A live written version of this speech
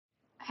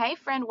Hey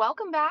friend,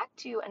 welcome back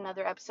to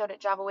another episode at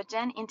Java with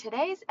Jen. In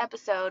today's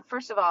episode,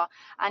 first of all,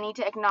 I need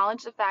to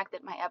acknowledge the fact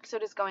that my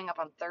episode is going up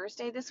on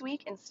Thursday this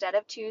week instead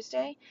of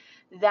Tuesday.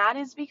 That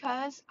is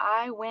because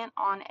I went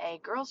on a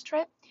girls'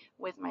 trip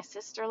with my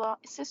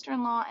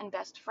sister-in-law and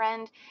best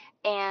friend,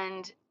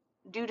 and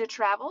due to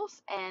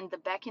travels and the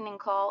beckoning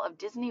call of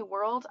Disney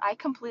World, I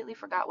completely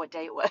forgot what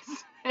day it was,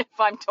 if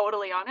I'm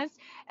totally honest,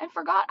 and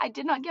forgot I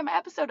did not get my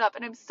episode up,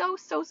 and I'm so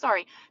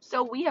sorry.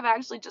 So we have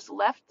actually just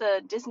left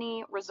the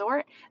Disney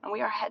resort and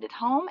we are headed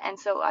home. And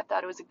so I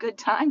thought it was a good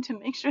time to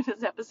make sure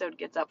this episode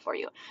gets up for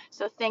you.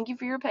 So thank you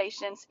for your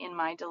patience in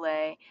my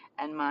delay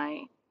and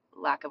my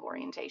lack of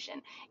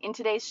orientation. In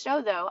today's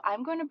show, though,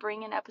 I'm going to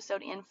bring an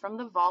episode in from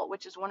the vault,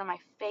 which is one of my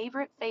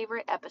favorite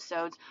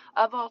episodes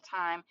of all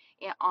time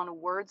on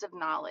words of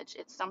knowledge.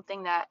 It's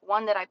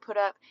one that I put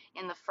up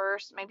in the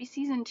first, maybe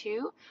season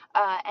 2,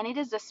 and it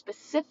is a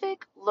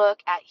specific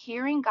look at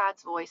hearing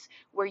God's voice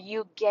where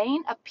you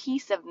gain a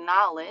piece of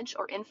knowledge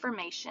or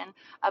information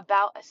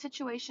about a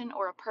situation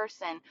or a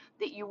person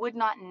that you would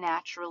not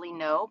naturally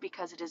know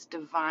because it is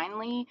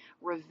divinely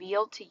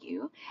revealed to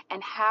you,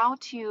 and how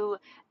to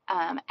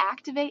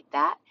activate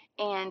that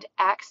and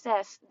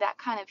access that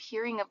kind of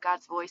hearing of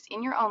God's voice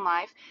in your own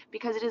life,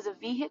 because it is a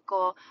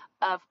vehicle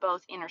of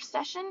both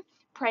intercession,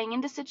 praying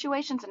into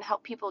situations and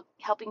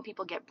helping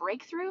people get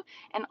breakthrough,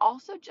 and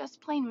also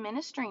just plain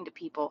ministering to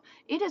people.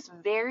 It is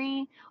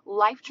very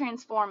life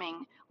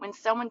transforming when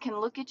someone can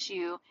look at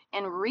you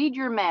and read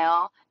your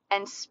mail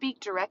and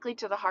speak directly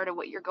to the heart of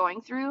what you're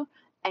going through,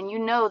 and you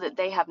know that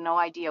they have no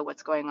idea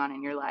what's going on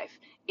in your life.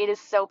 It is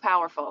so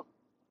powerful.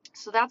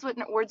 So that's what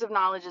Words of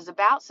Knowledge is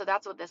about. So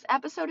that's what this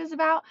episode is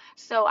about.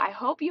 So I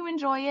hope you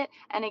enjoy it.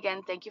 And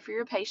again, thank you for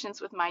your patience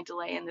with my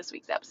delay in this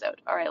week's episode.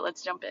 All right,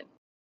 let's jump in.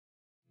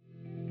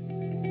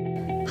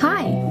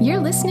 Hi, you're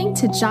listening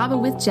to Java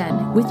with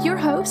Jen with your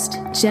host,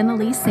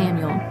 Jenilee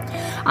Samuel.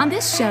 On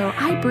this show,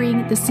 I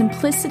bring the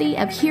simplicity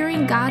of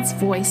hearing God's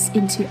voice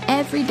into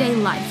everyday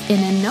life in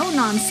a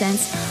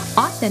no-nonsense,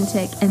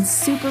 authentic, and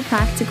super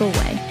practical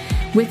way.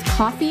 With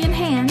coffee in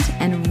hand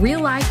and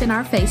real life in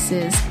our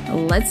faces,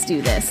 let's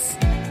do this.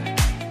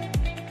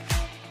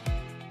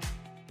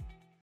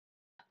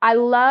 I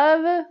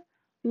love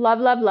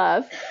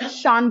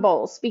Sean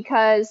Bowles,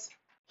 because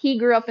he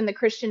grew up in the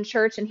Christian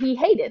church and he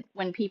hated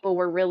when people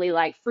were really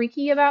like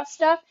freaky about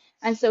stuff.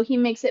 And so he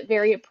makes it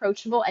very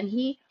approachable, and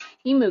he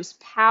moves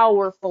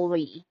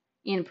powerfully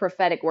in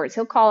prophetic words.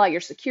 He'll call out your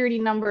security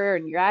number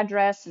and your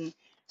address. And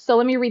so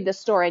let me read this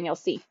story and you'll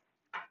see.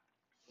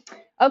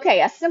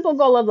 Okay, a simple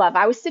goal of love.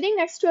 I was sitting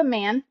next to a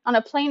man on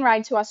a plane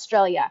ride to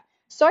Australia.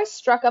 So I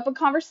struck up a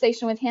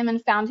conversation with him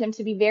and found him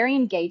to be very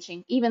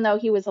engaging, even though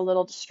he was a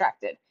little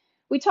distracted.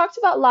 We talked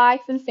about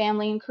life and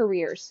family and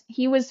careers.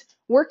 He was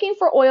working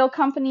for oil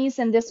companies,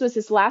 and this was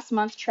his last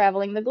month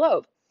traveling the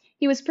globe.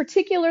 He was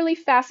particularly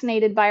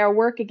fascinated by our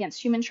work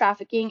against human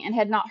trafficking and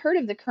had not heard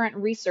of the current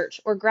research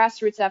or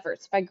grassroots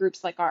efforts by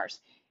groups like ours.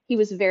 He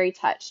was very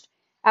touched.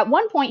 At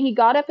one point, he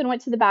got up and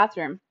went to the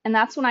bathroom, and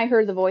that's when I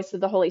heard the voice of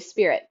the Holy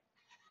Spirit.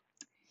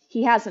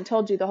 He hasn't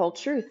told you the whole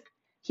truth.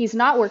 He's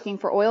not working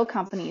for oil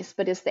companies,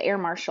 but is the air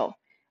marshal.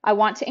 I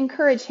want to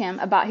encourage him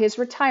about his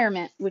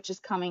retirement, which is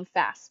coming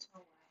fast.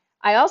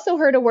 I also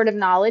heard a word of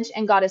knowledge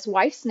and got his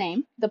wife's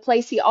name, the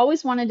place he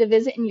always wanted to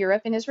visit in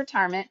Europe in his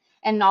retirement,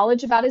 and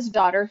knowledge about his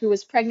daughter who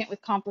was pregnant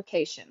with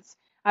complications.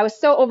 I was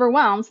so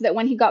overwhelmed that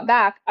when he got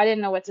back, I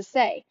didn't know what to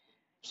say.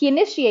 He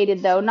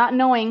initiated, though, not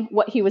knowing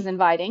what he was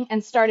inviting,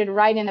 and started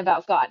right in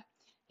about God.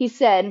 He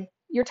said,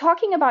 "You're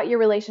talking about your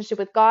relationship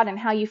with God and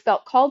how you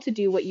felt called to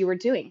do what you were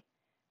doing.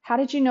 How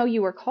did you know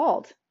you were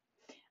called?"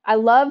 I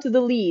loved the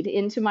lead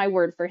into my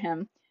word for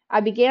him. I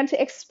began to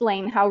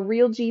explain how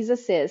real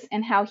Jesus is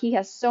and how he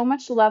has so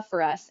much love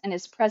for us and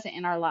is present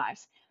in our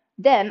lives.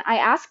 Then I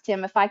asked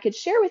him if I could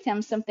share with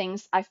him some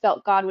things I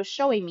felt God was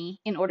showing me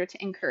in order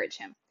to encourage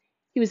him.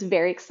 He was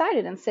very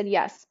excited and said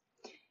yes.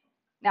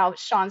 Now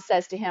Sean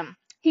says to him,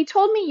 "He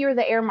told me you're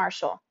the air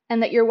marshal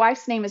and that your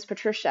wife's name is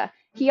Patricia.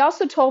 He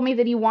also told me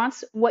that he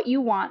wants what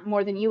you want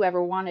more than you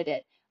ever wanted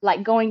it,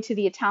 like going to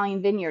the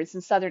Italian vineyards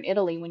in southern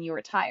Italy when you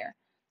retire.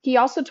 He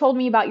also told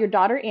me about your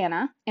daughter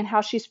Anna and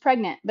how she's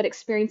pregnant but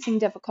experiencing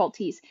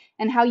difficulties,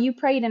 and how you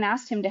prayed and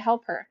asked him to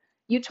help her.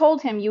 You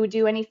told him you would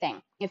do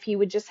anything if he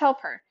would just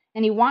help her,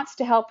 and he wants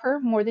to help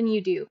her more than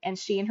you do, and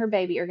she and her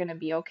baby are going to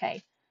be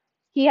okay."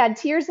 He had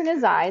tears in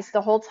his eyes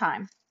the whole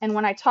time, and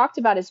when I talked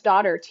about his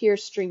daughter,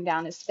 tears streamed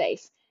down his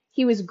face.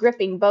 He was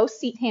gripping both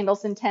seat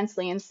handles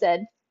intensely and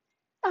said,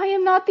 "I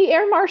am not the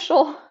air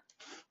marshal."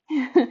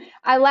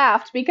 I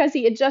laughed because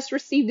he had just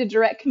received a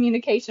direct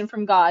communication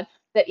from God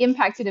that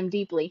impacted him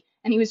deeply,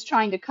 and he was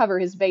trying to cover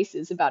his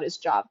bases about his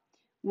job.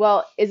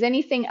 "Well, is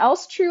anything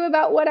else true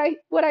about what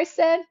I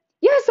said?"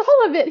 "Yes,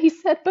 all of it," he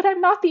said, "but I'm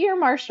not the air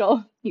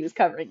marshal." He was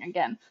covering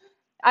again.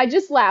 I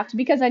just laughed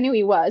because I knew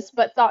he was,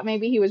 but thought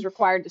maybe he was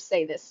required to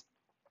say this.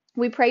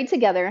 We prayed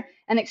together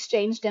and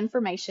exchanged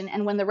information,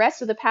 and when the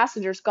rest of the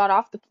passengers got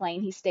off the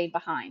plane, he stayed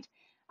behind.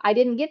 I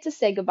didn't get to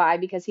say goodbye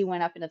because he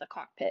went up into the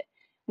cockpit.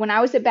 When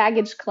I was at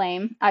baggage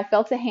claim, I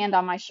felt a hand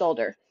on my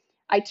shoulder.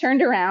 I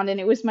turned around and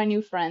it was my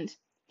new friend.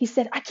 He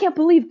said, I can't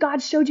believe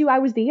God showed you I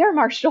was the air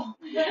marshal.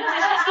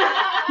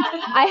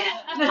 I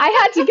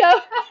had to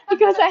go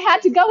because I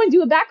had to go and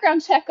do a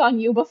background check on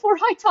you before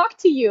I talked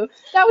to you.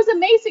 That was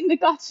amazing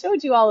that God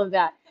showed you all of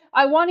that.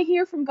 I want to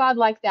hear from God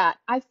like that.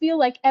 I feel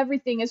like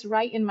everything is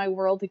right in my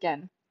world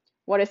again.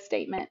 What a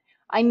statement.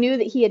 I knew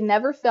that he had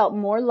never felt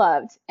more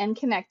loved and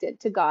connected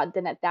to God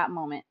than at that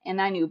moment,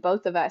 and I knew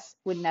both of us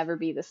would never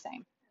be the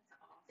same.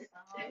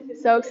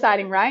 So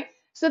exciting, right?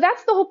 So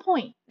that's the whole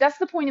point. That's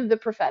the point of the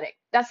prophetic.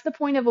 That's the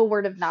point of a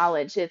word of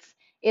knowledge.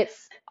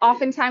 It's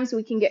oftentimes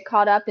we can get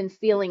caught up in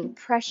feeling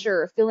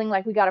pressure, feeling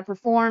like we got to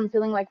perform,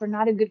 feeling like we're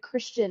not a good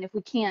Christian if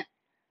we can't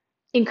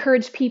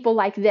encourage people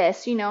like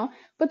this, you know.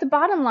 But the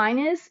bottom line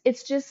is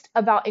it's just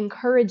about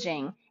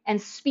encouraging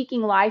and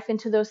speaking life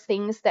into those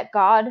things that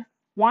God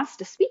wants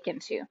to speak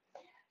into.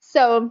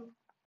 So,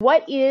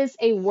 what is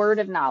a word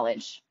of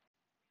knowledge?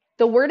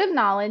 The word of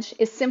knowledge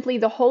is simply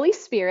the Holy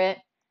Spirit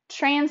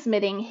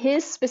transmitting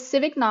his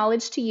specific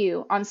knowledge to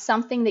you on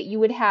something that you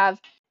would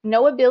have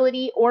no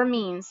ability or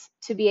means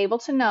to be able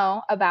to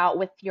know about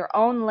with your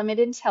own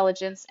limited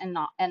intelligence and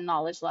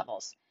knowledge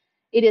levels.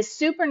 It is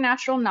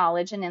supernatural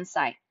knowledge and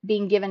insight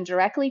being given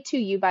directly to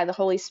you by the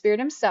Holy Spirit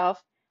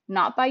himself,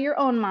 not by your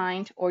own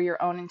mind or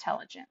your own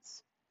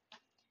intelligence.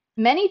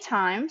 Many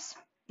times,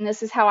 and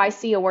this is how I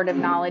see a word of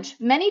knowledge,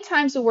 many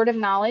times a word of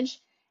knowledge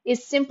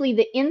is simply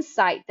the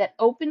insight that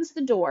opens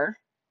the door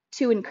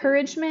to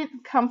encouragement,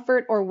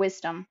 comfort, or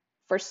wisdom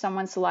for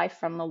someone's life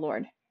from the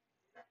Lord.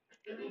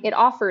 It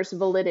offers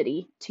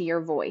validity to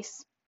your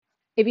voice.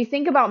 If you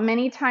think about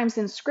many times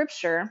in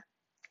Scripture,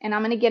 and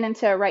I'm going to get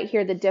into right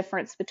here the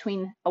difference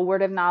between a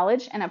word of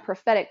knowledge and a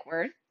prophetic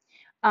word.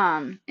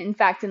 In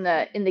fact, in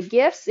the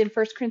gifts in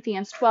 1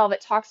 Corinthians 12,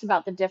 it talks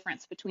about the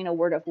difference between a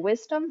word of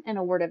wisdom and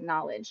a word of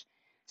knowledge.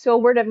 So a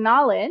word of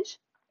knowledge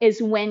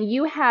is when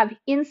you have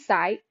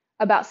insight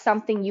about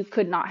something you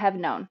could not have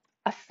known,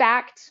 a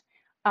fact,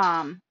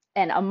 an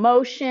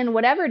emotion,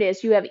 whatever it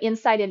is, you have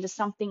insight into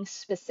something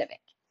specific.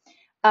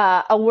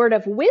 A word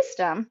of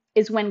wisdom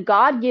is when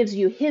God gives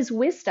you his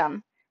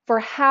wisdom for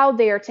how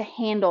they are to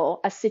handle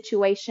a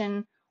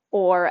situation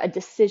or a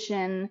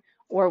decision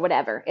or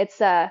whatever. It's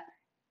the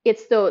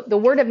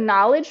word of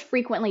knowledge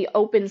frequently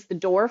opens the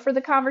door for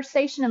the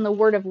conversation, and the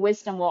word of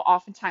wisdom will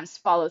oftentimes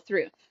follow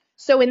through.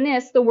 So in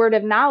this, the word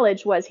of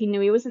knowledge was he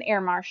knew he was an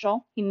air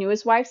marshal. He knew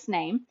his wife's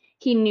name.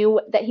 He knew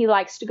that he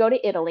likes to go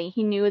to Italy.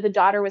 He knew the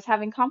daughter was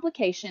having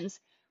complications.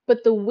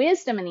 But the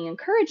wisdom and the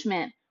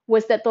encouragement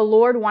was that the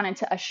Lord wanted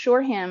to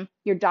assure him,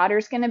 your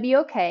daughter's going to be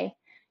okay.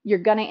 You're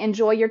going to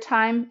enjoy your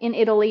time in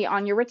Italy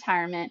on your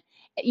retirement.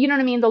 You know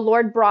what I mean? The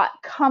Lord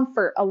brought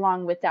comfort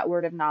along with that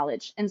word of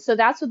knowledge. And so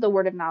that's what the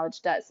word of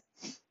knowledge does.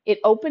 It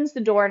opens the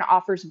door and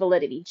offers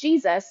validity.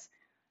 Jesus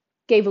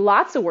gave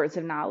lots of words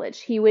of knowledge.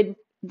 He would,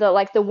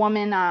 like the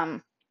woman,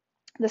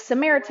 the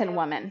Samaritan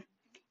woman.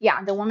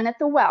 Yeah, the woman at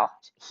the well.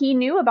 He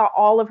knew about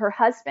all of her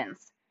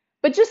husbands.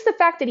 But just the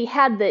fact that he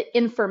had the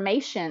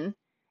information,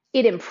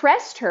 it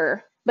impressed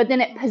her, but then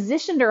it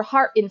positioned her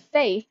heart in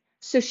faith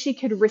so she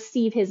could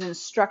receive his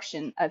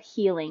instruction of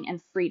healing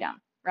and freedom,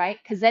 right?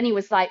 Because then he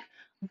was like,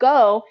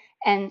 go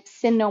and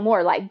sin no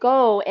more, like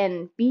go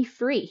and be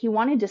free. He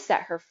wanted to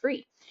set her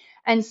free.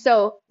 And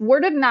so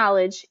word of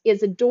knowledge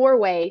is a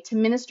doorway to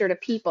minister to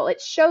people.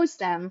 It shows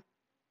them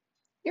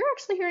you're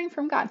actually hearing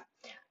from God.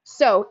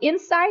 So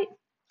insight,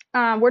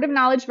 word of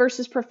knowledge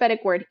versus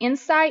prophetic word,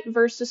 insight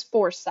versus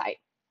foresight.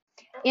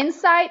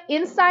 Insight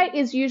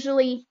is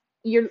usually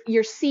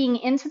you're seeing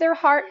into their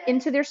heart,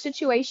 into their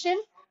situation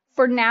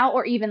for now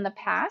or even the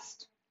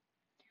past.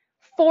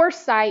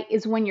 Foresight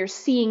is when you're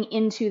seeing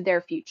into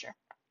their future.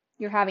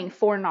 You're having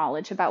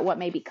foreknowledge about what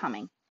may be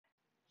coming.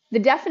 The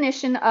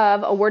definition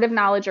of a word of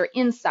knowledge or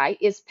insight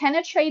is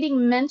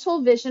penetrating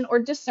mental vision or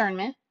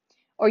discernment,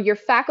 or your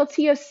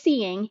faculty of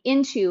seeing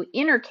into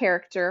inner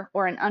character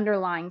or an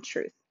underlying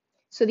truth.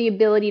 So the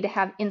ability to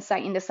have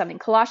insight into something.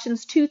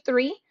 Colossians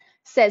 2:3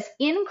 says,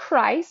 in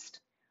Christ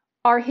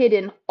are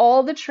hidden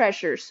all the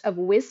treasures of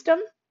wisdom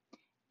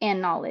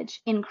and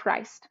knowledge in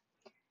Christ,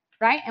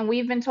 right? And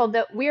we've been told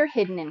that we're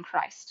hidden in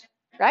Christ,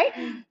 right?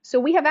 So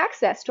we have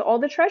access to all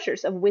the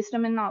treasures of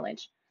wisdom and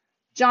knowledge.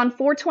 John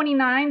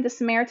 4:29, the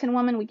Samaritan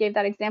woman, we gave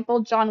that example.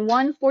 John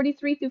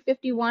 1:43 through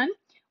 51,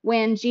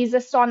 when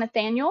Jesus saw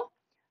Nathanael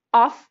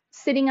off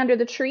sitting under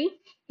the tree,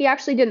 he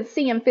actually didn't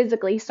see him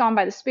physically. He saw him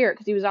by the Spirit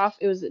because he was off.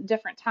 It was a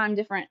different time,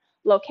 different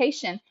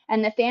location.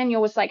 And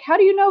Nathanael was like, how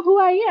do you know who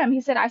I am?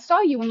 He said, I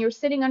saw you when you were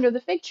sitting under the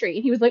fig tree.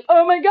 And he was like,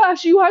 oh my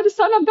gosh, you are the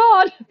Son of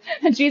God.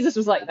 And Jesus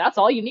was like, that's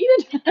all you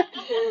needed.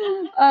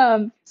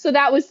 So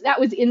that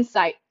was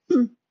insight.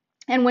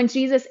 And when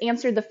Jesus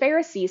answered the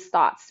Pharisees'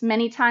 thoughts,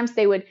 many times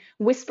they would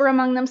whisper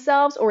among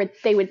themselves or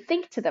they would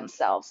think to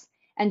themselves.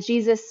 And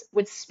Jesus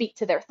would speak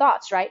to their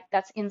thoughts, right?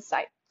 That's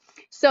insight.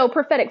 So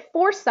prophetic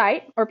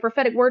foresight or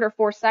prophetic word or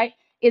foresight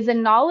is a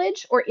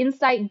knowledge or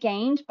insight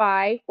gained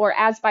by or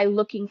as by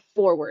looking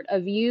forward, a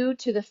view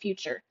to the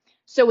future.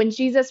 So when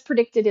Jesus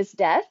predicted his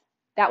death,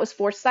 that was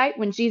foresight.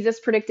 When Jesus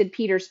predicted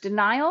Peter's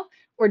denial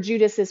or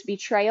Judas's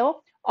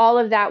betrayal, All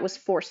of that was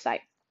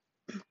foresight.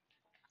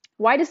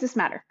 Why does this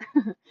matter?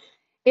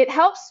 It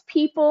helps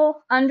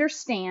people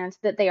understand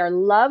that they are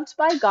loved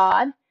by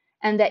God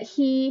and that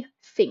He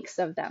thinks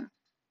of them.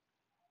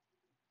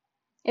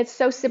 It's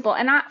so simple.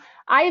 And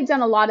I have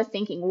done a lot of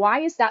thinking.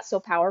 Why is that so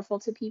powerful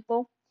to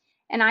people?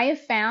 And I have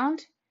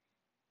found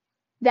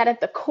that at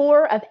the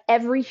core of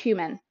every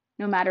human,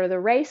 no matter the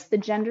race, the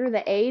gender,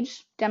 the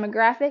age,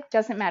 demographic,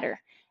 doesn't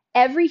matter.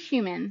 Every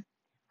human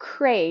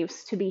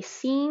craves to be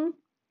seen,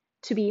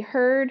 to be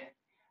heard,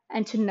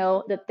 and to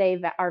know that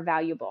they are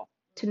valuable,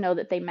 to know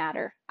that they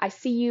matter. I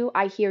see you,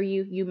 I hear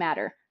you, you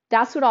matter.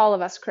 That's what all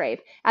of us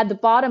crave. At the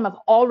bottom of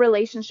all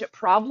relationship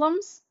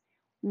problems,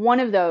 one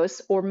of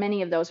those or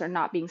many of those are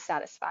not being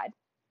satisfied.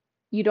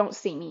 You don't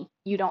see me,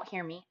 you don't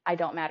hear me, I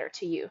don't matter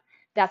to you.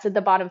 That's at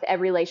the bottom of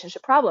every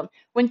relationship problem.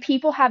 When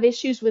people have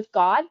issues with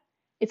God,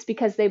 it's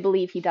because they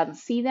believe He doesn't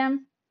see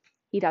them,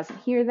 He doesn't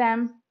hear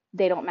them,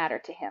 they don't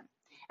matter to Him.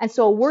 And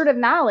so a word of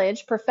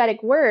knowledge,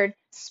 prophetic word,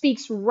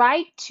 speaks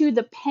right to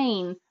the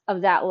pain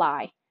of that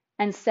lie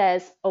and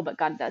says, oh, but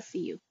God does see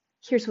you.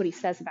 Here's what He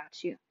says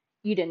about you.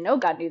 You didn't know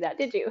God knew that,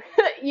 did you?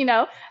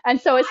 And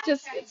so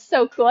it's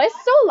so cool.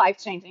 It's so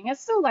life-changing.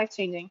 It's so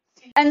life-changing.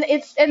 And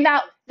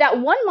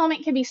that one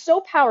moment can be so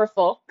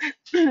powerful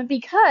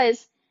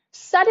because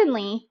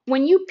suddenly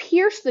when you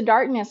pierce the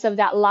darkness of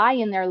that lie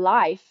in their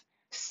life,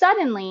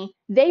 suddenly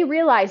they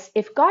realize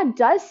if God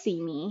does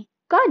see me,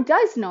 God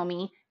does know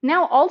me.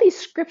 Now all these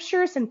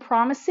scriptures and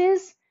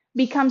promises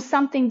become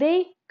something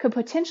they could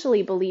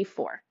potentially believe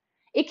for.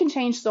 It can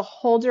change the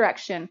whole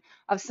direction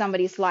of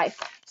somebody's life.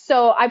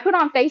 So I put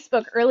on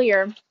Facebook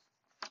earlier,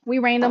 we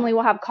randomly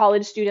will have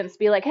college students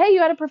be like, hey,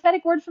 you had a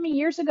prophetic word for me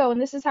years ago, and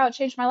this is how it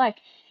changed my life.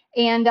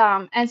 And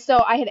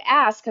so I had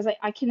asked, because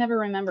I can never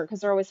remember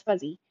because they're always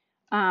fuzzy.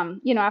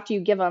 After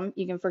you give them,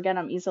 you can forget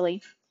them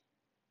easily.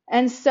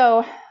 And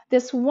so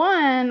this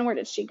one, where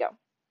did she go?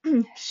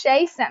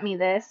 Shay sent me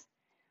this.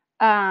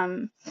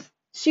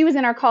 She was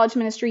in our college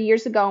ministry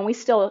years ago, and we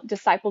still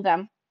disciple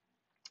them.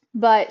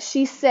 But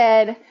she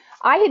said,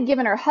 I had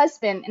given her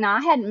husband, and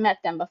I hadn't met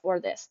them before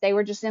this. They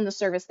were just in the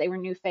service. They were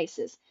new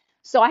faces.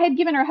 So I had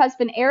given her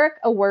husband, Eric,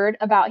 a word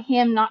about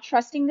him not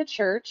trusting the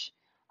church.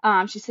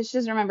 She said she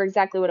doesn't remember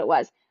exactly what it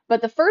was.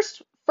 But the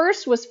first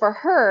was for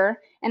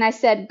her, and I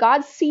said,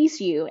 God sees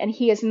you, and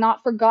He has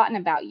not forgotten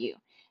about you.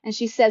 And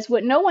she says,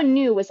 what no one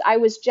knew was I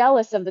was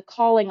jealous of the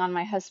calling on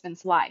my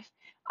husband's life.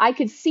 I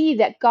could see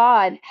that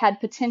God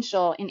had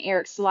potential in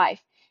Eric's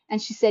life.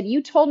 And she said,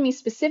 you told me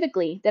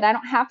specifically that I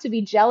don't have to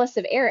be jealous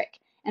of Eric.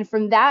 And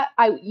from that,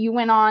 you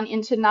went on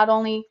into not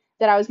only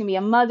that I was going to be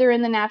a mother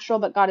in the natural,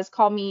 but God has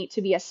called me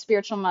to be a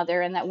spiritual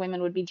mother and that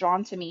women would be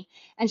drawn to me.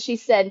 And she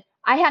said,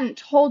 I hadn't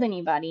told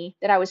anybody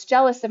that I was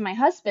jealous of my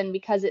husband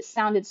because it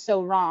sounded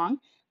so wrong.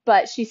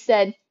 But she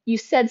said, you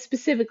said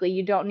specifically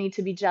you don't need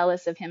to be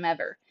jealous of him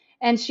ever.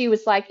 And she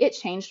was like, it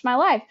changed my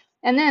life.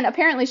 And then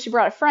apparently she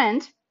brought a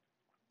friend.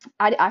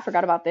 I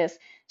forgot about this.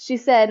 She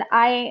said,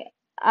 I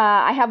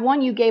have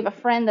one you gave a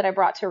friend that I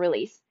brought to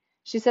release.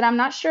 She said, I'm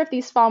not sure if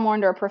these fall more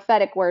under a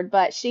prophetic word,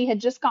 but she had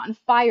just gotten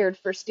fired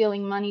for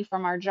stealing money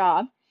from our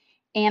job.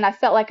 And I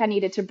felt like I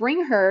needed to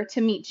bring her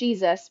to meet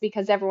Jesus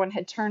because everyone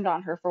had turned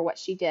on her for what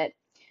she did.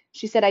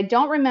 She said, I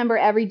don't remember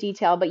every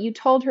detail, but you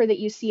told her that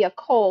you see a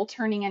coal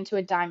turning into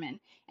a diamond.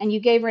 And you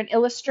gave her an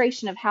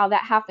illustration of how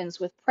that happens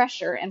with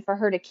pressure and for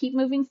her to keep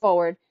moving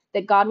forward,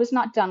 that God was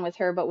not done with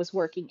her, but was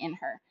working in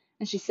her.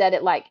 And she said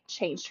it like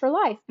changed her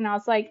life. And I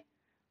was like,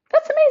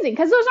 that's amazing,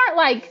 because those aren't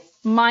like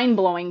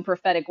mind-blowing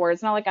prophetic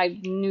words. Not like I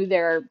knew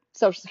their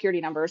social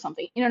security number or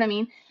something. You know what I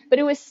mean? But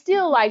it was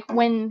still like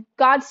when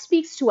God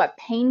speaks to a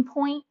pain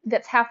point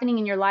that's happening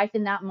in your life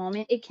in that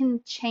moment, it can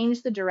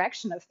change the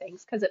direction of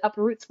things because it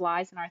uproots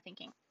lies in our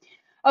thinking.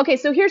 Okay,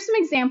 so here's some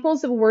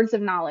examples of words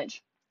of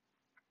knowledge.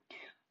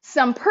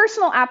 Some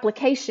personal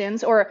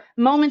applications or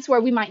moments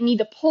where we might need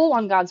to pull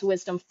on God's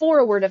wisdom for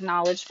a word of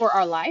knowledge for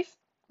our life.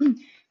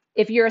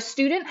 If you're a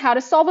student, how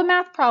to solve a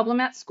math problem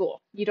at school.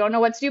 You don't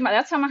know what to do.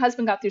 That's how my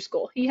husband got through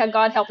school. He had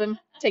God help him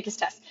take his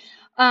test.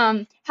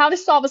 How to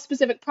solve a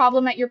specific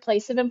problem at your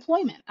place of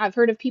employment. I've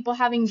heard of people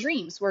having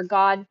dreams where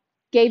God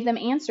gave them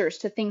answers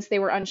to things they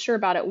were unsure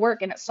about at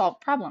work, and it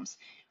solved problems.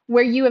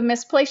 Where you have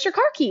misplaced your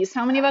car keys.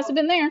 How many of us have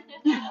been there?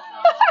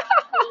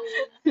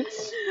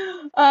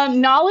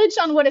 Knowledge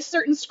on what a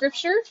certain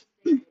scripture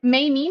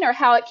may mean or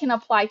how it can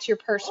apply to your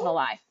personal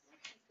life.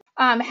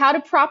 How to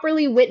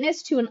properly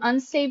witness to an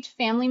unsaved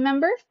family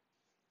member.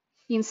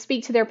 You can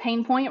speak to their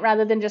pain point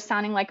rather than just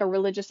sounding like a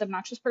religious,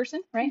 obnoxious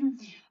person, right?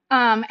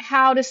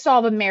 How to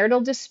solve a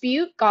marital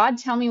dispute. God,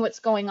 tell me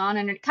what's going on.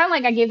 And kind of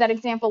like I gave that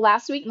example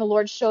last week, and the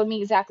Lord showed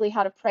me exactly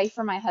how to pray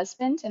for my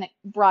husband, and it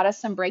brought us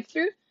some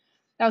breakthrough.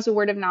 That was a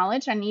word of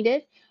knowledge I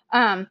needed.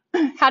 How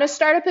to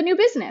start up a new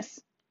business.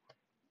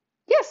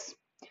 Yes.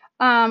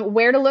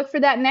 Where to look for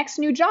that next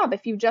new job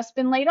if you've just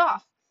been laid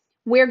off.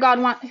 Who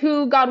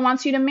God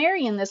wants you to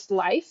marry in this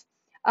life.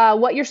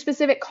 What your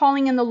specific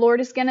calling in the Lord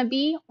is going to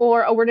be,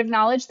 or a word of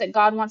knowledge that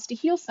God wants to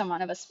heal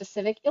someone of a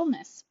specific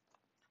illness.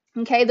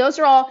 Okay, those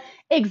are all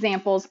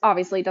examples.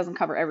 Obviously, it doesn't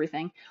cover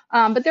everything,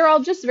 but they're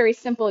all just very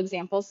simple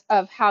examples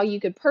of how you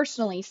could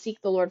personally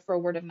seek the Lord for a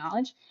word of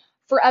knowledge.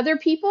 For other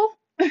people,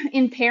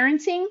 in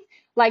parenting,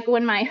 like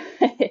when my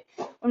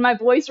when my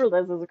boys were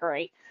this is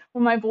great.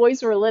 When my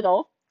boys were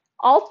little,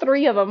 all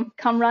three of them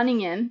come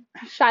running in.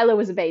 Shiloh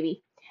was a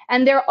baby,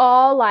 and they're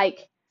all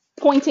like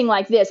pointing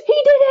like this. He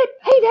did it.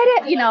 He did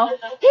it. He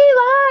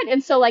lied.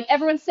 And so like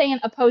everyone's saying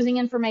opposing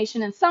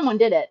information, and someone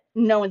did it.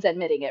 No one's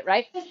admitting it,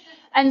 right?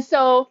 And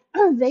so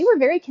they were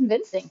very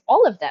convincing,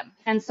 all of them.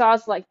 And so I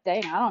was like,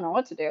 dang, I don't know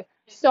what to do.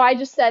 So I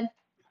just said,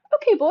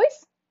 okay,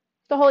 boys,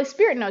 the Holy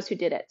Spirit knows who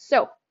did it.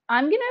 So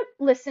I'm going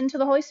to listen to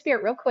the Holy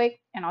Spirit real quick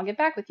and I'll get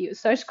back with you.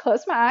 So I just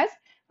closed my eyes.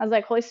 I was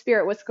like, Holy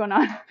Spirit, what's going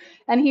on?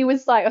 And he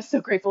was like, I was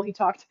so grateful he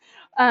talked.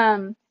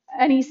 And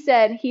he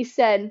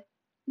said,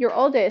 your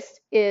oldest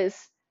is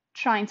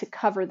trying to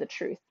cover the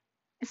truth.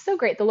 It's so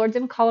great. The Lord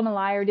didn't call him a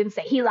liar, didn't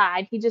say he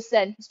lied. He just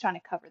said he's trying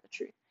to cover the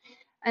truth.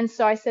 And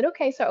so I said,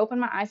 okay. So I opened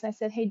my eyes and I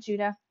said, hey,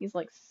 Judah, he's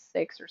like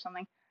 6 or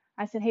something.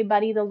 I said, hey,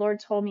 buddy, the Lord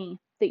told me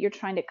that you're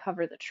trying to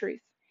cover the truth.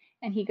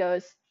 And he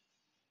goes,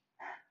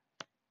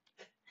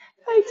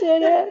 I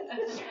did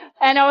it.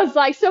 And I was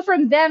like, so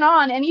from then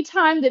on,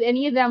 anytime that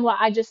any of them,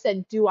 I just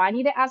said, do I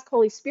need to ask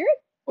Holy Spirit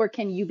or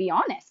can you be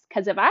honest?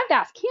 Because if I have to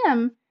ask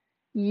him,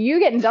 you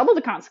getting double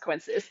the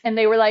consequences. And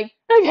they were like,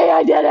 okay,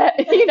 I did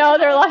it.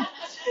 They're like,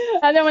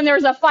 and then when there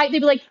was a fight, they'd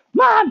be like,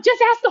 Mom,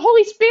 just ask the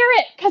Holy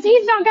Spirit because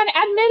he's not going to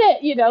admit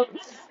it.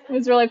 It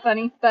was really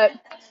funny. But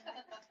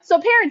so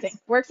parenting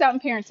works out in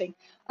parenting.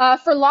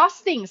 For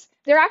lost things,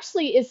 there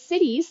actually is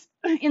cities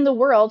in the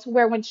world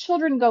where when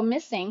children go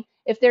missing,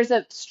 if there's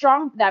a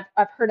strong that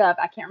I've heard of,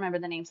 I can't remember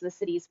the names of the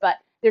cities, but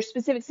there's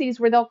specific cities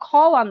where they'll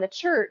call on the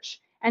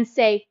church and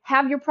say,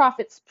 have your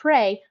prophets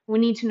pray. We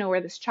need to know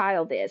where this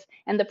child is.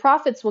 And the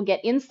prophets will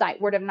get insight,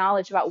 word of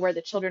knowledge about where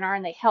the children are,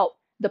 and they help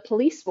the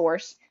police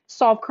force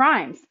solve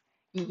crimes.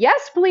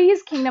 Yes,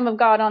 please, kingdom of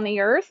God on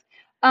the earth.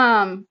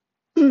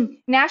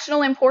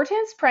 National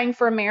importance, praying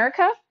for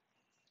America.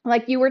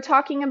 Like you were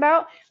talking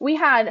about, we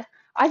had,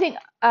 I think,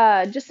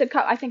 I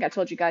think I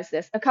told you guys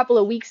this, a couple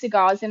of weeks ago,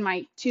 I was in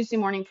my Tuesday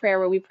morning prayer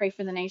where we pray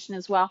for the nation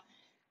as well.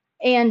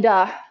 And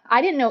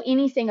I didn't know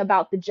anything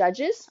about the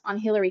judges on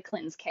Hillary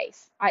Clinton's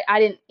case. I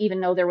didn't even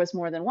know there was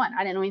more than one.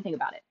 I didn't know anything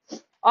about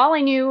it. All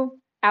I knew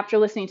after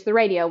listening to the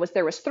radio was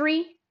there was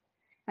 3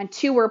 and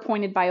 2 were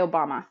appointed by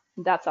Obama.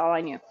 That's all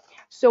I knew.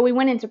 So we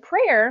went into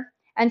prayer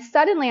and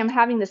suddenly I'm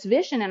having this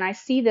vision and I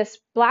see this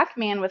black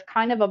man with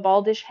kind of a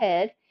baldish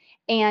head.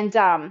 And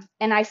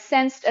I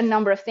sensed a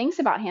number of things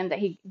about him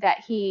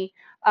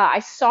I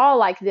saw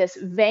like this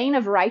vein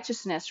of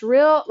righteousness,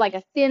 real like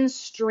a thin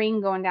string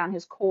going down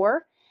his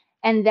core,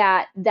 and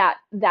that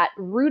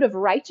root of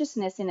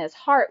righteousness in his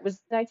heart was.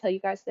 Did I tell you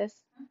guys this?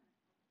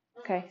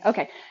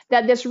 Okay.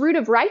 That this root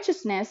of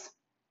righteousness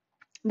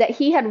that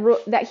he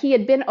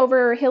had been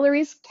over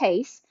Hillary's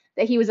case,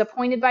 that he was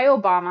appointed by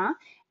Obama,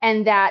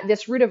 and that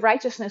this root of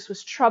righteousness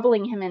was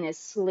troubling him in his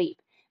sleep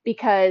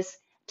because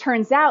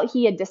turns out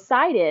he had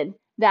decided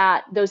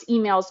that those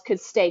emails could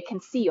stay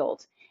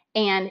concealed.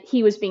 And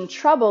he was being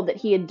troubled that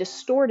he had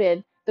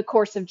distorted the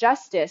course of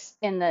justice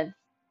in the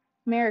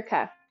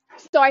America.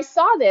 So I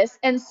saw this,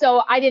 and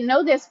so I didn't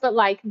know this, but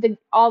like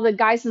all the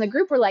guys in the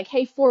group were like,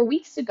 hey, 4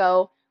 weeks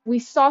ago, we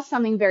saw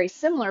something very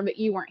similar, but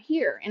you weren't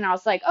here. And I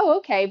was like, oh,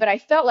 okay. But I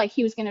felt like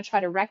he was going to try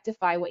to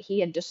rectify what he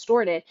had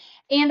distorted.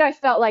 And I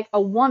felt like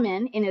a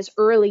woman in his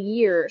early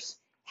years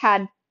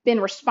had been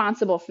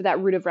responsible for that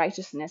root of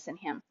righteousness in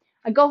him.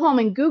 I go home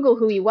and Google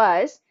who he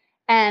was,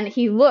 and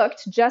he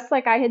looked just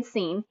like I had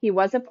seen. He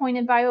was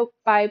appointed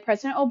by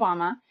President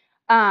Obama.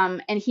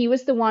 And he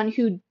was the one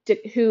who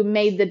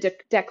made the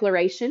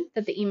declaration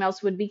that the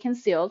emails would be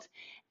concealed.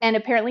 And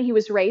apparently he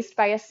was raised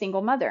by a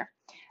single mother.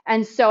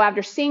 And so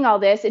after seeing all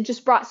this, it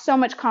just brought so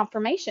much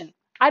confirmation.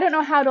 I don't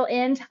know how it'll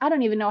end. I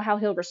don't even know how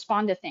he'll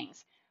respond to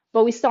things.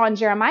 But we saw in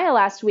Jeremiah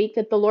last week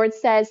that the Lord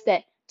says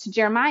that to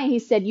Jeremiah, he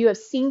said, you have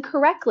seen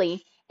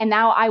correctly, and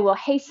now I will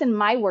hasten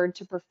my word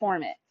to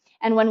perform it.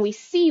 And when we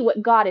see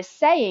what God is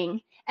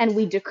saying and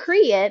we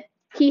decree it,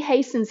 he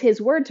hastens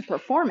his word to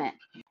perform it.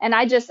 And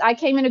I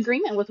came in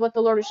agreement with what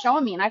the Lord was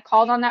showing me. And I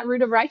called on that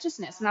root of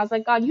righteousness. And I was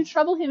like, God, you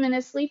trouble him in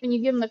his sleep and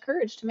you give him the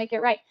courage to make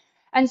it right.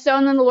 And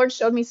then the Lord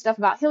showed me stuff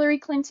about Hillary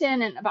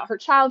Clinton and about her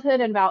childhood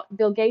and about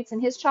Bill Gates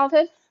and his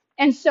childhood.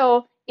 And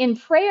so in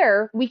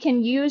prayer, we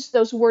can use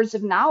those words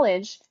of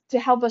knowledge to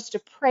help us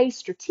to pray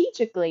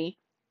strategically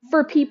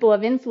for people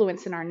of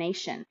influence in our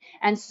nation.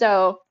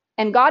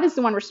 And God is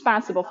the one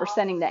responsible for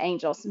sending the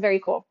angels. Very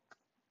cool.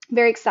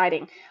 Very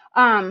exciting.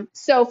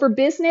 So for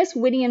business,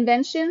 witty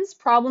inventions,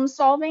 problem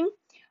solving,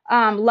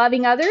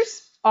 loving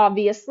others,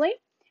 obviously.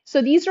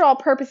 So these are all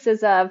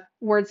purposes of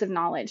words of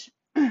knowledge.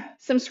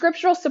 Some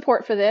scriptural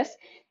support for this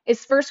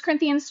is 1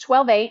 Corinthians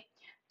 12:8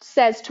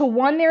 says, to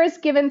one there is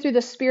given through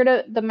the Spirit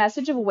of the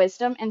message of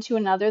wisdom, and to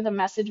another the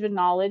message of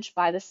knowledge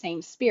by the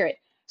same Spirit.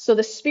 So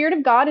the Spirit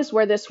of God is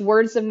where this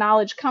words of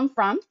knowledge come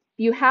from.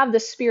 You have the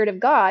Spirit of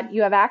God,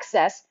 you have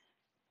access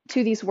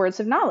to these words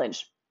of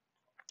knowledge.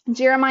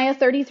 Jeremiah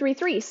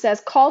 33:3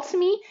 says, "Call to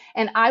me,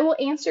 and I will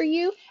answer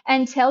you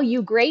and tell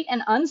you great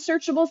and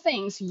unsearchable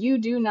things you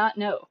do not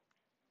know."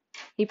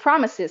 He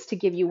promises to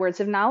give you words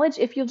of knowledge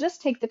if you'll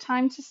just take the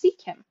time to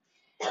seek him.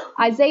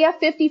 Isaiah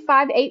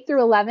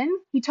 55:8-11,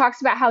 he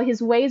talks about how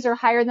his ways are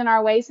higher than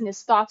our ways and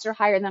his thoughts are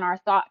higher than our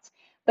thoughts.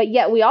 But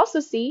yet we also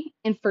see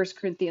in 1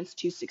 Corinthians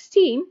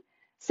 2:16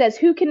 says,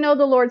 "Who can know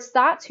the Lord's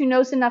thoughts? Who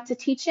knows enough to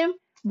teach him?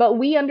 But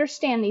we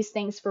understand these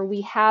things, for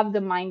we have the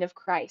mind of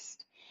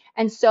Christ."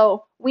 And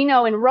so we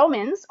know in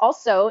Romans,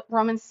 also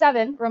Romans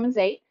 7, Romans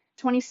 8,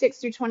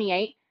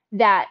 26-28,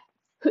 that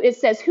it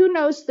says, "Who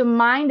knows the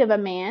mind of a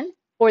man,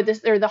 or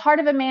the heart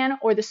of a man,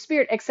 or the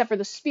spirit, except for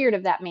the spirit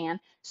of that man?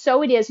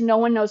 So it is, no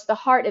one knows the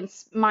heart and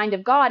mind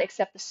of God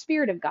except the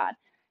Spirit of God."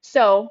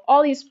 So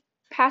all these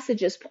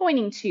passages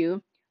pointing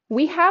to,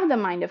 we have the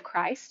mind of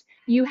Christ.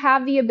 You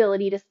have the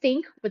ability to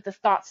think with the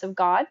thoughts of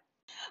God.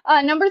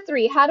 Number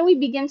 3, how do we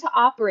begin to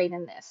operate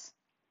in this?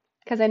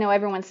 Because I know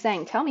everyone's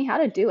saying, tell me how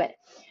to do it.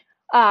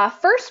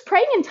 First,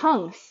 praying in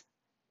tongues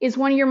is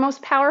one of your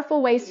most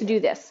powerful ways to do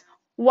this.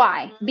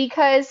 Why?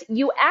 Because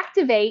you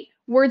activate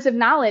words of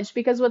knowledge,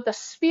 because what the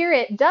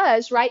Spirit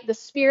does, right? The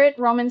Spirit,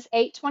 Romans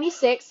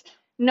 8:26,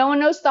 no one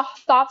knows the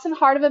thoughts and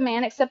heart of a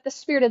man except the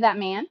spirit of that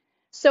man.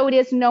 So it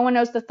is, no one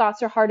knows the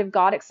thoughts or heart of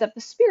God except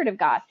the Spirit of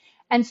God.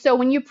 And so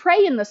when you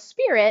pray in the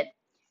Spirit,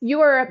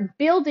 you are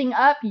building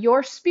up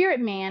your spirit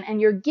man, and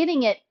you're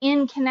getting it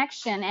in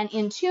connection and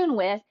in tune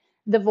with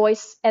the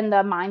voice and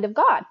the mind of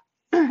God.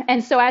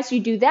 And so as you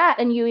do that,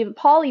 and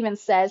Paul even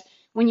says,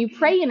 when you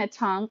pray in a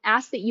tongue,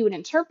 ask that you would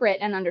interpret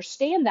and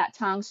understand that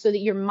tongue so that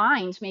your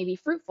mind may be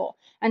fruitful.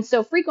 And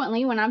so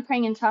frequently when I'm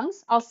praying in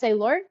tongues, I'll say,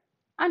 Lord,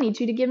 I need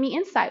you to give me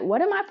insight.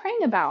 What am I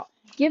praying about?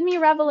 Give me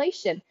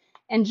revelation.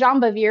 And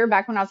John Bevere,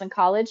 back when I was in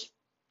college,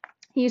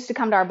 he used to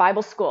come to our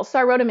Bible school. So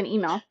I wrote him an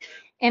email,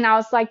 and I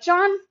was like,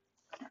 John,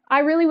 I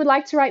really would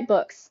like to write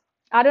books.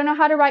 I don't know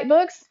how to write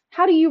books.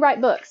 How do you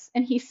write books?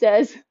 And he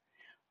says,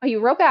 he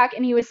wrote back,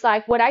 and he was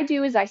like, what I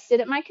do is I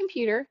sit at my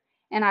computer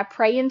and I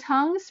pray in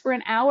tongues for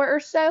an hour or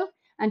so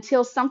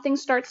until something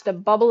starts to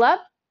bubble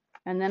up,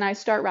 and then I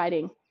start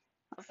writing.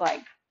 I was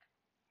like,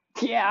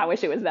 yeah, I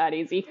wish it was that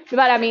easy.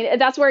 But I mean,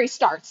 that's where he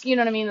starts. You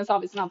know what I mean? That's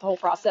obviously not the whole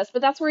process,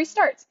 but that's where he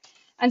starts.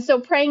 And so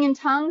praying in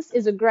tongues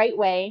is a great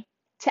way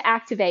to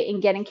activate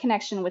and get in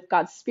connection with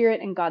God's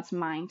Spirit and God's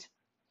mind.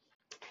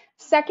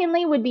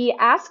 Secondly would be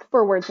ask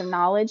for words of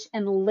knowledge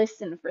and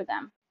listen for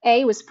them.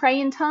 A was pray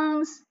in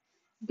tongues.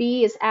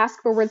 B is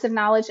ask for words of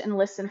knowledge and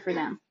listen for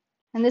them.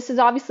 And this is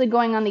obviously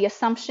going on the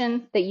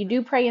assumption that you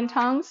do pray in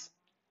tongues.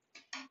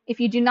 If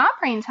you do not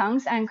pray in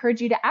tongues, I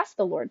encourage you to ask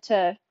the Lord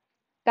to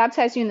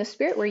baptize you in the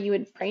Spirit where you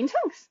would pray in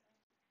tongues.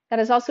 That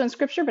is also in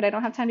Scripture, but I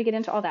don't have time to get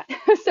into all that.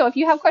 So if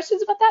you have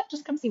questions about that,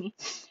 just come see me.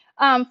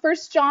 1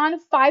 John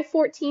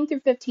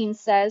 5:14-15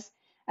 says,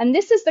 "And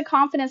this is the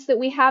confidence that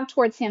we have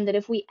towards him, that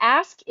if we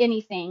ask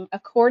anything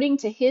according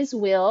to his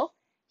will,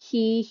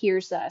 he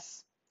hears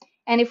us.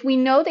 And if we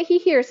know that he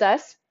hears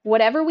us,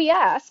 whatever we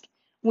ask,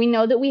 we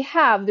know that we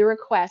have the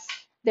request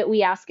that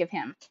we ask of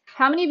him."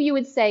 How many of you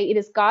would say it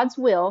is God's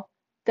will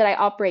that I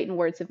operate in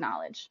words of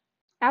knowledge?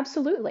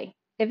 Absolutely.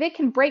 If it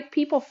can break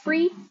people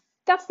free,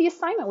 that's the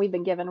assignment we've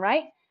been given,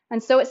 right?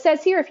 And so it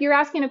says here, if you're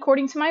asking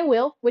according to my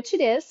will, which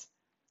it is,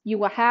 you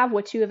will have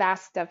what you have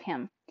asked of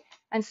him.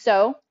 And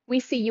so we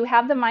see you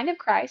have the mind of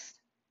Christ,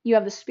 you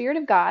have the Spirit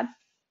of God,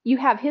 you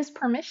have his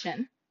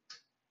permission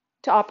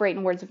to operate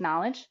in words of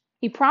knowledge.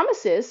 He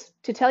promises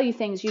to tell you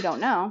things you don't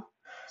know.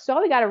 So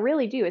all we got to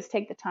really do is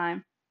take the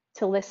time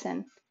to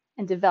listen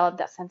and develop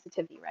that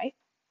sensitivity, right?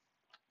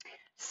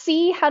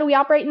 C, how do we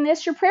operate in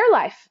this? Your prayer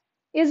life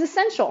is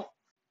essential.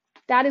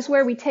 That is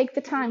where we take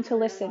the time to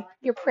listen.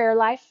 Your prayer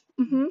life.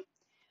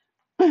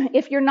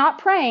 If you're not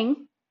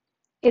praying,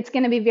 it's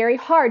going to be very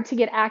hard to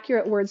get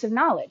accurate words of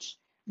knowledge,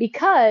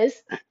 because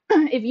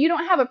if you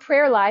don't have a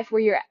prayer life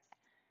where you're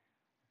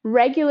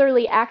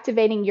regularly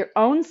activating your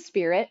own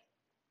spirit,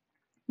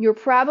 you're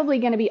probably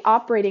going to be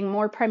operating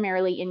more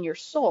primarily in your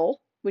soul,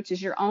 which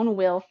is your own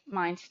will,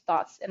 mind,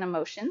 thoughts, and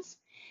emotions.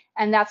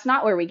 And that's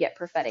not where we get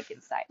prophetic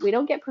insight. We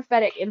don't get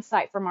prophetic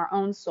insight from our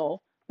own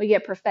soul. We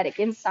get prophetic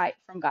insight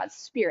from God's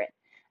Spirit.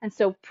 And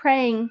so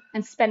praying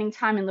and spending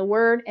time in the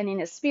Word and in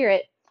his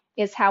Spirit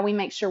is how we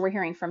make sure we're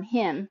hearing from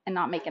him and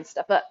not making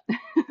stuff up.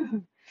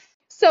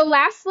 So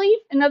lastly,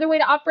 another way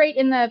to operate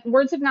in the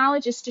words of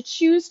knowledge is to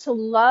choose to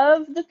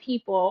love the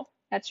people,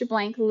 that's your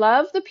blank,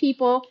 love the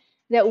people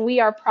that we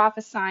are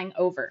prophesying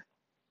over.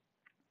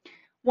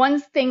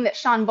 One thing that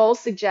Sean Bowles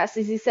suggests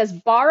is he says,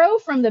 borrow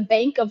from the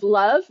bank of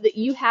love that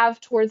you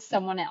have towards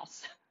someone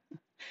else.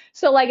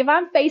 So like if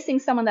I'm facing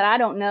someone that I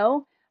don't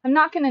know, I'm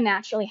not going to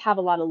naturally have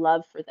a lot of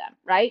love for them,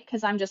 right?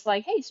 Because I'm just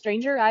like, hey,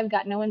 stranger, I've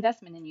got no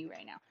investment in you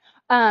right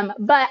now.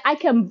 But I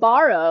can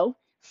borrow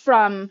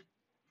from,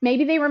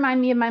 maybe they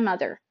remind me of my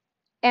mother,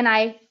 and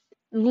I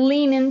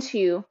lean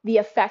into the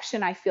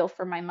affection I feel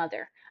for my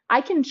mother.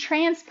 I can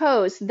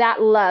transpose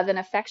that love and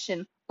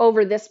affection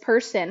over this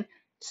person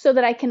so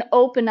that I can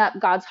open up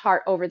God's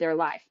heart over their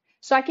life.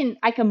 So I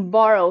can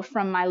borrow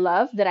from my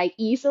love that I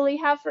easily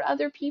have for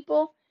other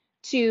people,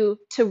 to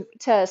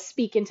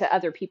speak into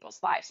other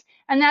people's lives.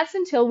 And that's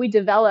until we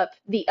develop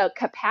the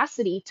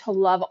capacity to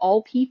love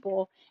all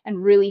people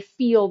and really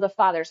feel the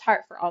Father's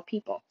heart for all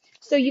people.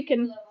 So you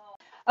can,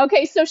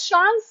 okay, so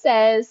Sean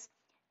says,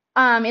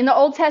 in the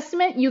Old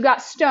Testament, you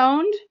got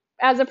stoned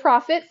as a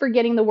prophet for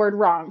getting the word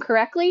wrong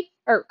correct?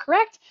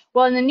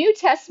 Well, in the New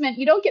Testament,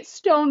 you don't get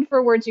stoned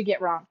for words you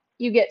get wrong.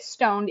 You get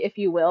stoned, if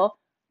you will,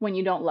 when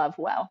you don't love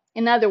well.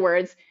 In other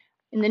words,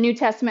 in the New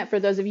Testament, for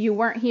those of you who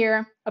weren't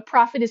here, a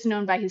prophet is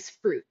known by his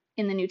fruit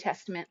in the New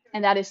Testament,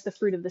 and that is the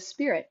fruit of the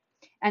Spirit.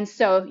 And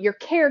so your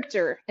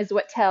character is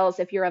what tells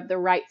if you're of the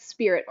right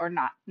spirit or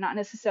not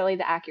necessarily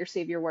the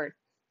accuracy of your word.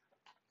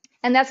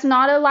 And that's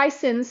not a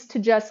license to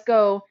just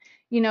go,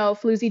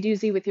 floozy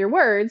doozy with your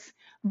words,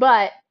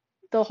 but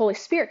the Holy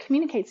Spirit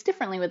communicates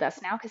differently with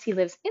us now because he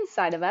lives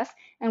inside of us,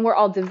 and we're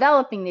all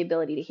developing the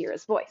ability to hear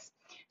his voice.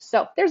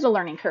 So there's a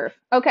learning curve.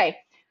 Okay,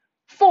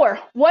 4,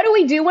 what do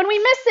we do when we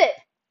miss it?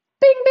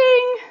 Bing,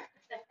 bing.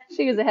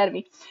 She was ahead of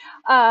me.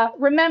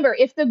 Remember,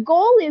 if the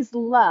goal is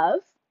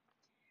love,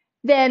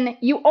 then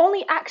you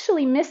only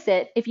actually miss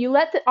it if you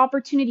let the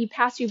opportunity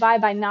pass you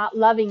by not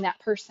loving that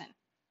person.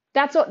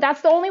 That's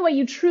the only way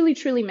you truly,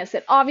 truly miss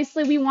it.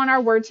 Obviously, we want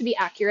our word to be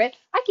accurate.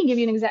 I can give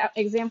you an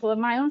example of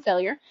my own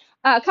failure.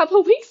 A couple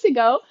of weeks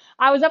ago,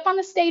 I was up on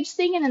the stage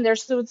singing, and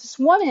there's this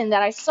woman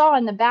that I saw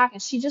in the back,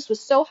 and she just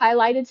was so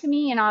highlighted to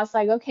me, and I was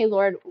like, okay,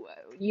 Lord,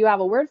 you have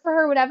a word for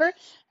her, whatever.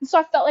 And so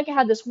I felt like I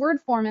had this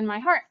word form in my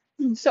heart.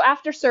 So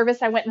after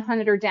service, I went and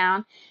hunted her down,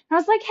 and I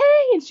was like,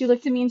 hey, and she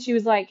looked at me, and she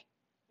was like,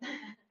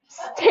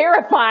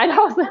 terrified. I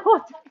was like,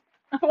 what?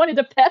 I wanted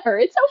to pet her.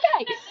 It's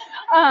okay.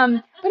 But I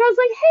was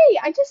like, hey,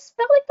 I just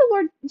felt like the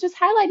Lord just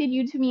highlighted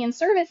you to me in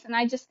service, and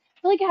I just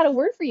feel like I had a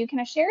word for you. Can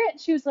I share it?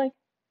 And she was like,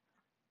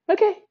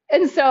 okay.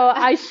 And so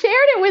I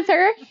shared it with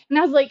her, and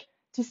I was like,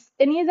 does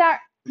any of that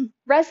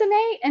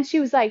resonate? And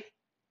she was like,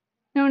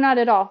 no, not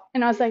at all.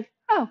 And I was like,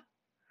 oh,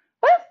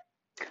 well,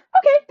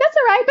 okay, that's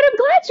all right. But I'm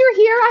glad you're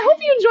here. I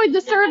hope you enjoyed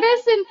the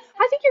service, and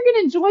I think you're going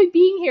to enjoy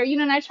being here.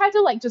 And I tried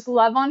to just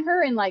love on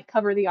her and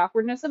cover the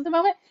awkwardness of the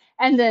moment.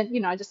 And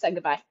then, I just said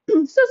goodbye. So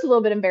it's a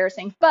little bit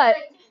embarrassing, but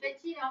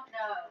you don't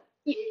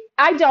know.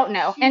 I don't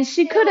know. And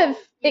she could have,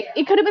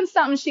 it could have been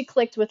something she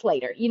clicked with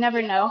later. You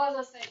never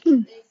know.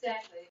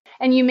 Exactly.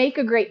 And you make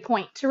a great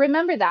point to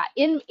remember that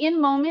in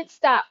moments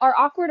that are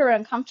awkward or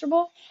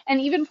uncomfortable.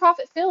 And even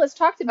Prophet Phil has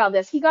talked about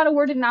this. He got a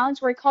word of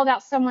knowledge where he called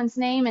out someone's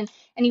name, and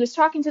he was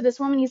talking to this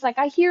woman. He's like,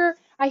 I hear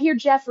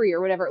Jeffrey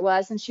or whatever it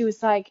was. And she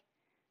was like,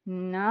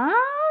 no,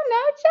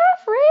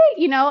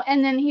 Jeffrey,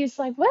 and then he's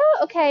like, well,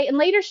 okay. And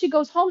later she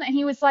goes home, and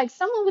he was like,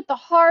 someone with the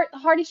heart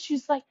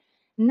issues. Like,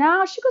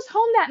 no, she goes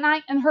home that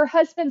night, and her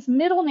husband's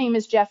middle name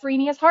is Jeffrey,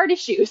 and he has heart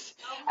issues.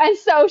 And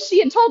so she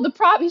had told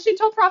Prophet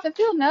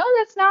Phil, no,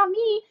 that's not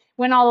me,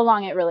 when all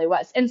along it really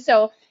was. And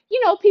so,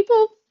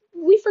 people,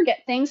 we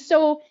forget things.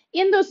 So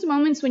in those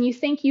moments when you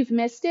think you've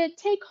missed it,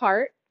 take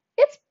heart.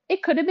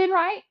 It could have been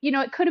right.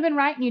 It could have been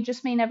right, and you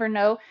just may never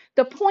know.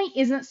 The point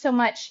isn't so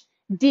much,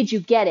 did you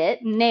get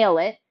it, nail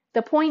it?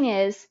 The point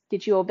is,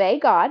 did you obey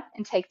God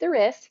and take the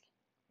risk?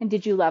 And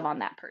did you love on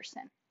that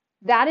person?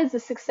 That is a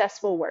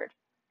successful word.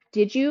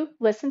 Did you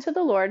listen to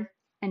the Lord,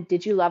 and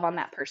did you love on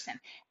that person?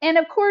 And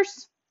of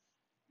course,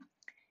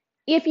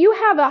 if you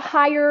have a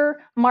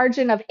higher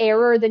margin of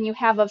error than you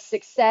have of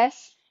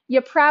success,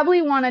 you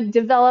probably want to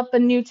develop a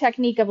new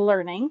technique of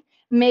learning.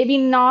 Maybe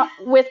not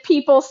with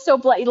people so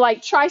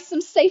try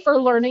some safer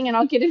learning, and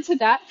I'll get into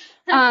that.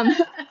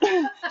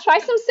 Try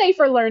some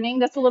safer learning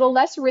that's a little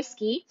less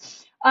risky.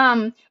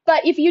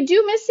 But if you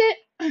do miss it,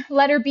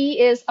 letter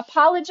B is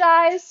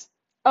apologize,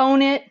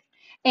 own it,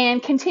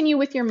 and continue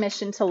with your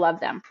mission to love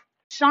them.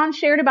 Sean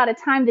shared about a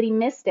time that he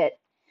missed it.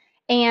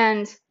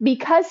 And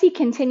because he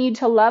continued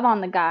to love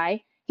on the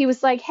guy, he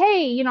was like,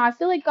 hey, I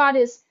feel like God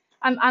is,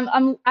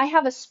 I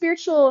have a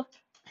spiritual,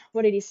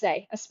 what did he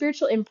say? A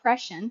spiritual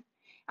impression.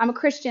 I'm a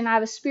Christian. I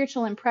have a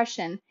spiritual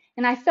impression.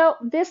 And I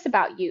felt this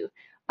about you.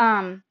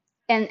 And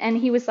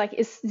he was like,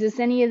 does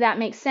any of that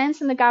make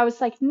sense? And the guy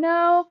was like,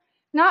 no,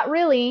 not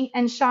really.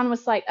 And Sean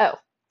was like, oh,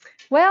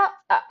 well,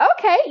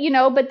 okay,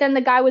 but then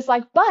the guy was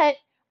like, but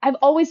I've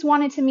always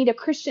wanted to meet a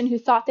Christian who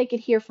thought they could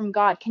hear from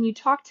God. Can you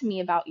talk to me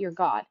about your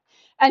God?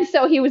 And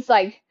so he was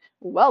like,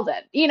 well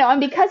then,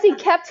 and because he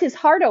kept his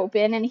heart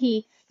open and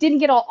he didn't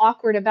get all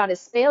awkward about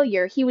his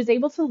failure, he was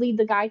able to lead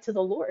the guy to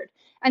the Lord.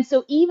 And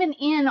so even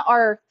in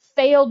our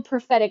failed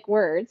prophetic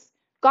words,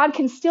 God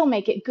can still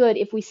make it good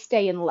if we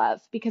stay in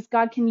love, because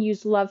God can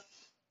use love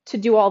to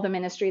do all the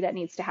ministry that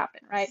needs to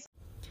happen, right?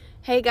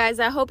 Hey guys,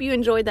 I hope you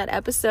enjoyed that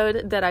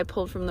episode that I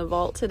pulled from the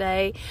vault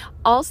today.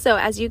 Also,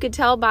 as you could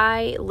tell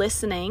by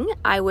listening,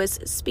 I was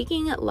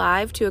speaking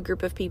live to a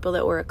group of people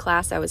that were a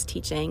class I was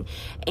teaching,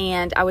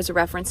 and I was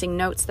referencing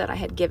notes that I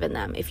had given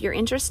them. If you're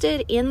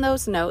interested in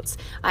those notes,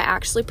 I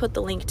actually put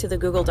the link to the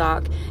Google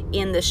Doc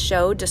in the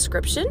show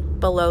description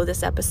below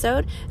this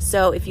episode.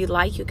 So if you'd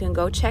like, you can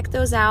go check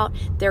those out.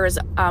 There is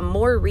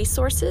more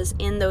resources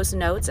in those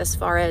notes as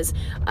far as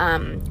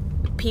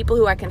people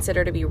who I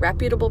consider to be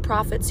reputable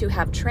prophets who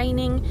have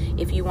training.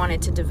 If you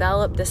wanted to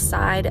develop the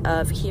side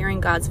of hearing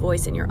God's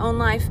voice in your own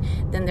life,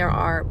 then there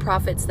are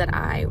prophets that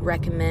I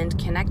recommend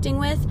connecting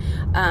with,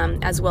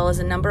 as well as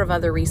a number of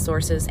other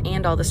resources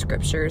and all the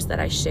scriptures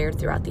that I shared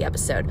throughout the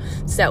episode.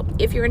 So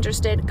if you're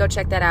interested, go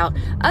check that out.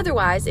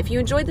 Otherwise, if you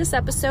enjoyed this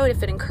episode,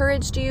 if it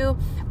encouraged you,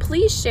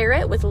 please share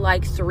it with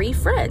like 3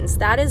 friends.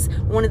 That is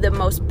one of the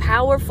most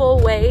powerful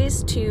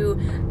ways to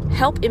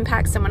help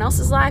impact someone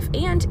else's life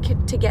and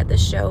to get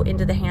this show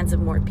into the hands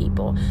of more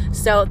people.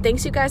 So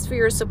thanks you guys for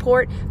your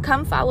support.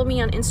 Come follow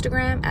me on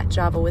Instagram at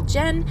Java with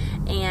Jen,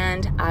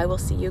 and I will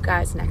see you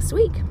guys next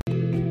week.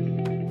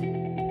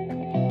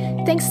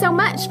 Thanks so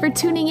much for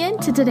tuning in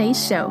to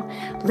today's show.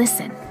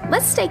 Listen,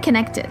 let's stay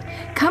connected.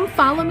 Come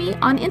follow me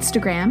on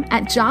Instagram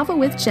at Java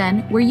with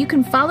Jen, where you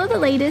can follow the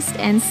latest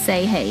and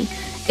say hey.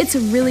 It's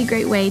a really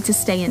great way to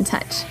stay in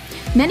touch.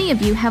 Many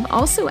of you have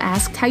also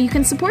asked how you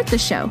can support the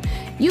show.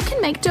 You can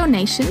make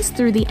donations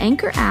through the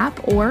Anchor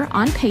app or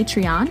on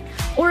Patreon,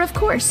 or of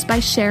course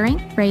by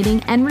sharing,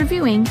 rating, and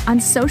reviewing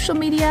on social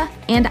media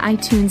and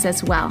iTunes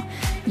as well.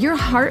 Your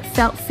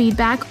heartfelt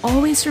feedback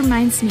always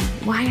reminds me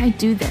why I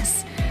do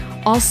this.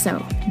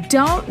 Also,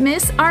 don't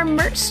miss our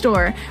merch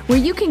store, where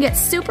you can get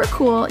super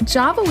cool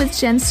Java with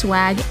Jen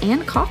swag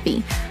and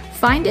coffee.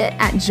 Find it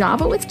at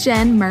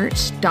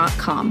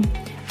javawithjenmerch.com.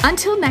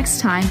 Until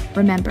next time,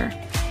 remember,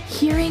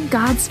 hearing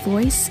God's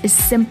voice is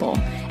simple,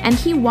 and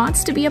He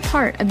wants to be a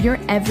part of your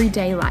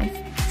everyday life.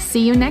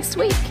 See you next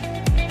week.